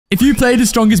If you play the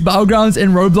strongest battlegrounds in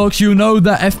Roblox, you'll know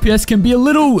that FPS can be a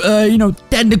little,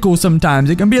 technical sometimes.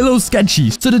 It can be a little sketchy.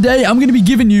 So today, I'm going to be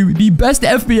giving you the best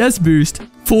FPS boost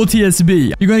for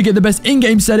TSB. You're going to get the best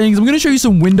in-game settings. I'm going to show you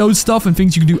some Windows stuff and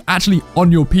things you can do actually on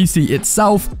your PC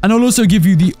itself. And I'll also give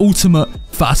you the ultimate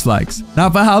fast flags. Now,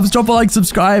 if it helps, drop a like,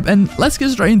 subscribe, and let's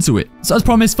get straight into it. So as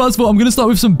promised, first of all, I'm going to start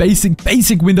with some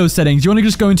basic Windows settings. You want to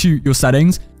just go into your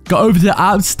settings, go over to the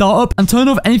app, start up, and turn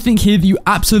off anything here that you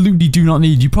absolutely do not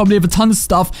need. You probably have a ton of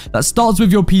stuff that starts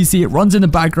with your PC. It runs in the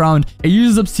background. It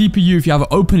uses up CPU. If you have it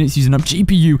open, it's using up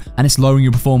GPU, and it's lowering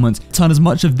your performance. Turn as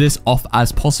much of this off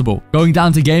as possible. Going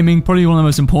down to gaming, probably one of the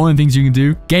most important things you can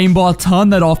do. Game bar, turn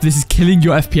that off. This is killing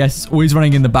your FPS. It's always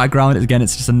running in the background. Again,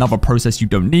 it's just another process you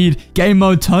don't need. Game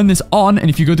mode, turn this on, and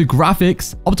if you go to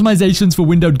graphics, optimizations for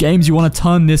windowed games, you want to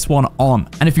turn this one on.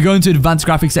 And if you go into advanced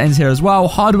graphics settings here as well,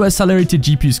 hardware accelerated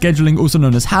GPU scheduling, also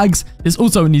known as HAGs, this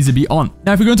also needs to be on.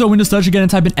 Now, if you go into a Windows search again and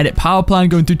type in edit power plan,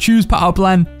 go into choose power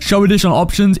plan, show additional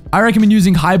options, I recommend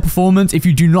using high performance if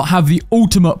you do not have the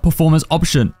ultimate performance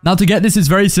option. Now, to get this is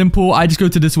very simple. I just go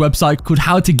to this website called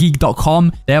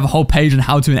howtogeek.com. They have a whole page on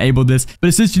how to enable this, but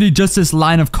it's literally just this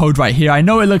line of code right here. I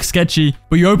know it looks sketchy,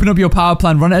 but you open up your power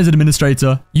plan, run it as an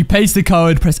administrator, you paste the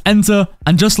code, press enter,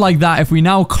 and just like that, if we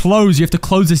now close, you have to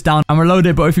close this down and reload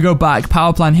it. But if you go back,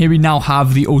 power plan, here we now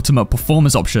have the ultimate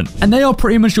performance option. And they are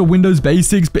pretty much your Windows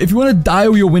basics, but if you want to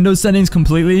dial your Windows settings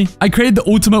completely, I created the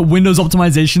ultimate Windows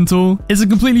optimization tool. It's a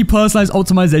completely personalized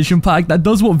optimization pack that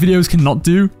does what videos cannot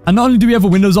do. And not only do we have a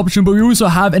Windows option, but we also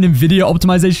have an NVIDIA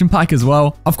optimization pack as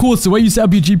well. Of course, the way you set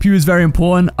up your GPU is very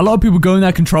important. A lot of people go in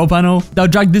their control panel, they'll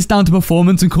drag this down to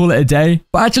performance and call it a day.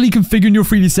 But actually configuring your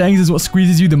 3D settings is what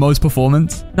squeezes you the most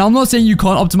performance. Now, I'm not saying you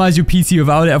can't optimize your PC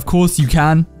without it. Of course you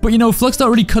can. But Flux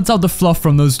really cuts out the fluff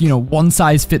from those, one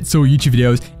size fits all YouTube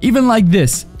videos. Even like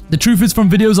this. The truth is, from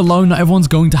videos alone, not everyone's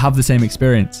going to have the same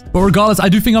experience. But regardless, I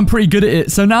do think I'm pretty good at it.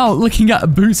 So now, looking at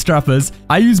bootstrappers,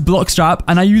 I use Blockstrap,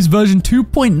 and I use version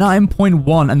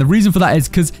 2.9.1. And the reason for that is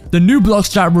because the new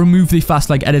Blockstrap removed the fast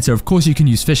lag editor. Of course, you can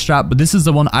use Fishstrap, but this is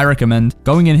the one I recommend.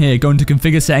 Going in here, going to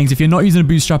configure settings. If you're not using a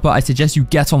bootstrapper, I suggest you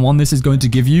get on one. This is going to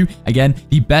give you, again,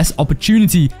 the best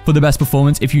opportunity for the best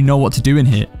performance if you know what to do in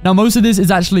here. Now, most of this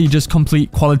is actually just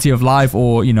complete quality of life,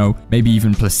 or, maybe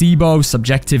even placebo,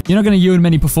 subjective. You're not going to yield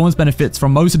many performance benefits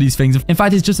from most of these things. In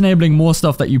fact, it's just enabling more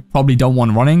stuff that you probably don't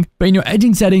want running. But in your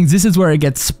edging settings, this is where it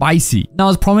gets spicy. Now,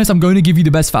 as promised, I'm going to give you the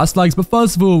best fast flags, but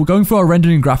first of all, we're going through our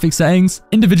rendering graphics settings.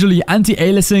 Individually,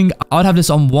 anti-aliasing, I would have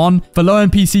this on 1. For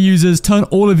low-end PC users, turn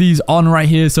all of these on right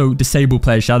here. So disable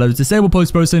player shadows, disable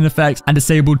post-processing effects, and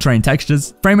disable terrain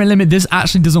textures. Frame rate limit, this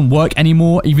actually doesn't work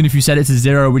anymore, even if you set it to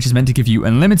 0, which is meant to give you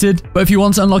unlimited. But if you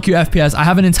want to unlock your FPS, I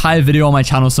have an entire video on my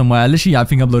channel somewhere. Literally, I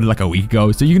think I uploaded like a week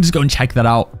ago, so you can just go and check that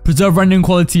out. Preserve rendering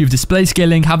quality of display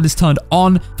scaling, have this turned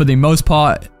on for the most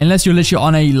part, unless you're literally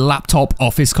on a laptop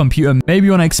office computer. Maybe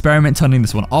you want to experiment turning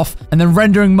this one off. And then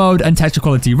rendering mode and texture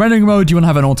quality. Rendering mode, you want to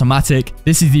have an automatic.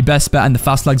 This is the best bet, and the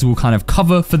fast flags will kind of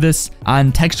cover for this.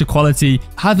 And texture quality,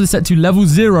 have this set to level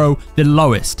 0, the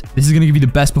lowest. This is going to give you the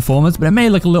best performance, but it may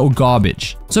look a little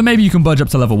garbage. So maybe you can budge up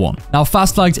to level 1. Now,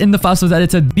 fast flags in the fast flags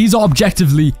editor, these are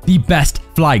objectively the best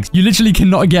flags. You literally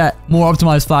cannot get more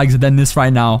optimized flags than this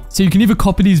right now. So you can either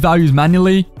copy these values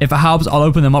manually. If it helps, I'll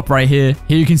open them up right here.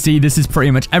 Here you can see this is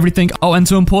pretty much everything. Oh, and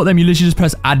to import them, you literally just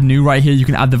press add new right here. You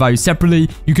can add the values separately.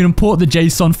 You can import the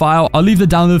JSON file. I'll leave the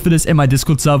download for this in my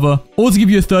Discord server. Or to give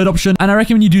you a third option, and I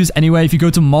recommend you do this anyway, if you go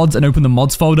to mods and open the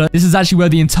mods folder, this is actually where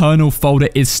the internal folder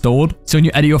is stored. So when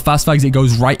you edit your fast flags, it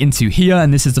goes right into here,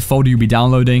 and this is the folder you'll be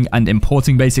downloading and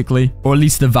importing basically, or at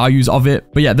least the values of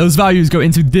it. But yeah, those values go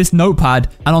into this notepad,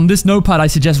 and on this notepad, I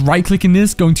suggest right-clicking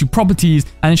this, going to properties,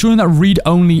 and ensuring that read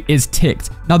only is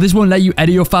ticked. Now, this won't let you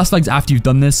edit your fast flags after you've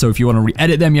done this, so if you want to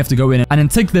re-edit them, you have to go in and then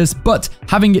tick this, but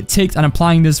having it ticked and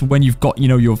applying this when you've got,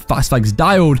 your fast flags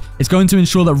dialed, it's going to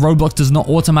ensure that Roblox does not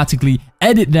automatically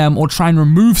edit them or try and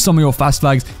remove some of your fast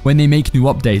flags when they make new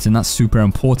updates, and that's super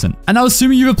important. And now,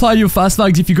 assuming you've applied your fast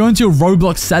flags, if you go into your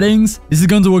Roblox settings, this is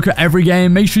going to work for every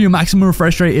game. Make sure your maximum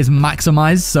refresh rate is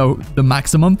maximized, so the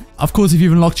maximum. Of course, if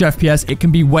you've unlocked your FPS, it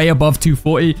can be way above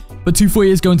 240, but 240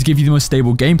 is going to give you the most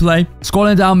stable gameplay.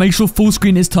 Scrolling down, make sure full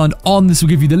screen is turned on. This will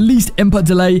give you the least input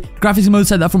delay. Graphics mode,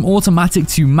 set that from automatic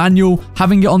to manual.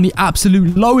 Having it on the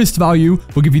absolute lowest value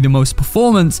will give you the most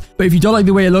performance. But if you don't like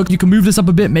the way it looks, you can move this up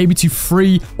a bit, maybe to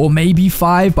 3 or maybe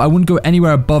 5, but I wouldn't go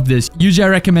anywhere above this. Usually I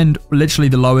recommend literally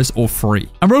the lowest or 3.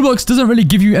 And Roblox doesn't really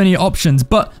give you any options,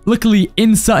 but luckily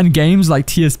in certain games like like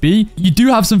TSB, you do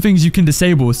have some things you can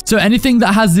disable. So anything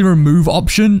that has the remove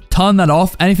option, turn that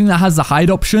off. Anything that has the hide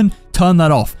option, turn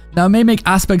that off. Now, it may make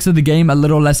aspects of the game a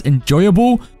little less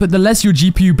enjoyable, but the less your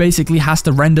GPU basically has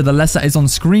to render, the less that is on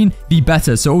screen, the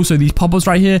better. So also these pop-ups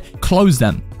right here, close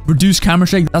them. Reduce camera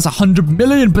shake, that's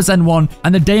 100,000,000% one.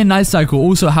 And the day and night cycle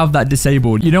also have that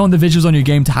disabled. You don't want the visuals on your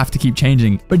game to have to keep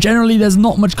changing. But generally, there's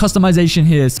not much customization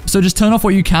here. So just turn off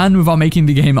what you can without making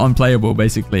the game unplayable,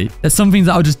 basically. There's some things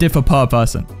that will just differ per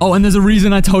person. Oh, and there's a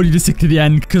reason I told you to stick to the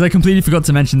end, because I completely forgot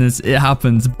to mention this. It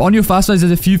happens. On your fast flags,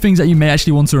 there's a few things that you may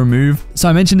actually want to remove. So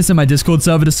I mentioned this in my Discord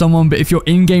server to someone, but if your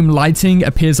in-game lighting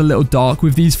appears a little dark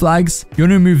with these flags, you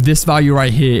want to remove this value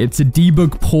right here. It's a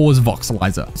debug pause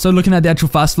voxelizer. So looking at the actual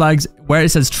fast flags, where it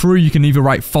says true, you can either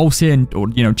write false here and, or,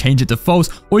 you know, change it to false,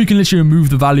 or you can literally remove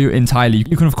the value entirely.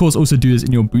 You can, of course, also do this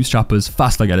in your Bootstrapper's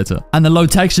fast flag editor. And the low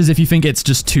textures, if you think it's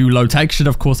just too low textured,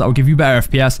 of course, that will give you better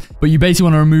FPS, but you basically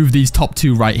want to remove these top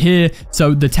two right here.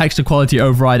 So the texture quality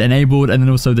override enabled, and then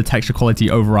also the texture quality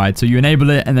override. So you enable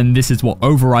it, and then this is what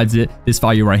overrides it, this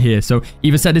value right here. So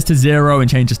either set this to 0 and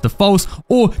change this to false,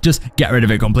 or just get rid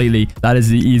of it completely. That is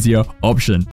the easier option.